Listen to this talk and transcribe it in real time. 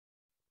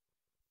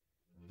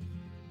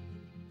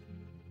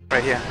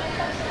Right here.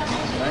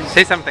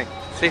 Say something.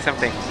 Say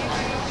something.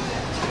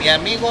 Mi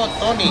amigo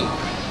Tony,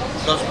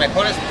 los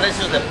mejores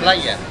precios de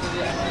playa.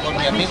 Con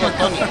mi amigo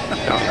Tony.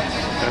 No.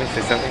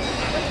 Say something.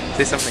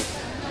 Say something.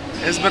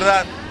 Es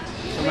verdad,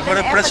 los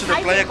mejores precios de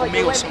playa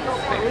conmigo son.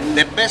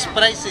 The best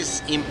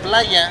prices in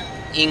playa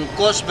in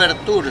Cosver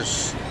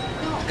Tours.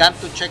 Come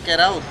to check it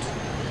out.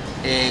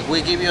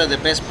 We give you the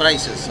best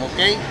prices,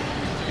 okay?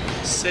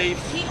 Safe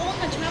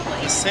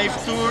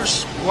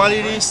tours,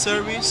 quality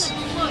service,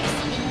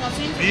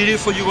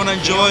 beautiful. You're gonna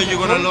enjoy. You're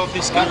gonna love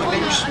this kind of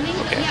tours.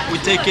 Okay. We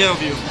take care of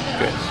you.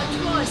 Good.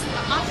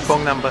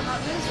 Phone number.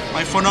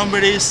 My phone number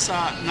is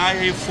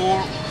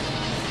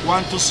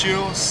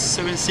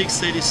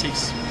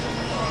 984-120-7686.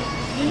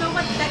 You know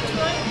what that's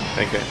for?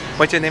 Okay.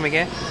 What's your name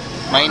again?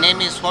 My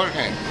name is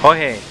Jorge.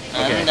 Jorge.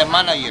 I'm Okay. the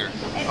manager.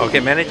 Okay,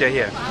 manager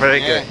here. Very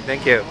Yeah. good.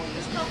 Thank you.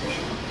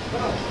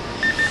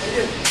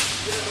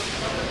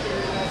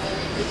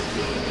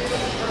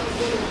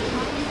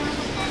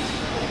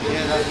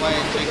 Yeah, that's why I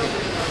take it.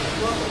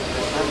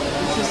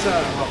 This is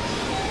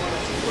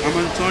I'm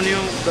Antonio.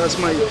 That's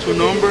my two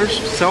numbers,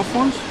 cell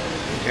phones,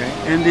 Okay.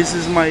 and this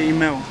is my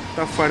email.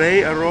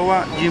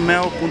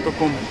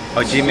 tafarey@gmail.com.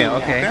 Oh, Gmail.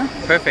 Okay. Okay.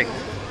 Perfect.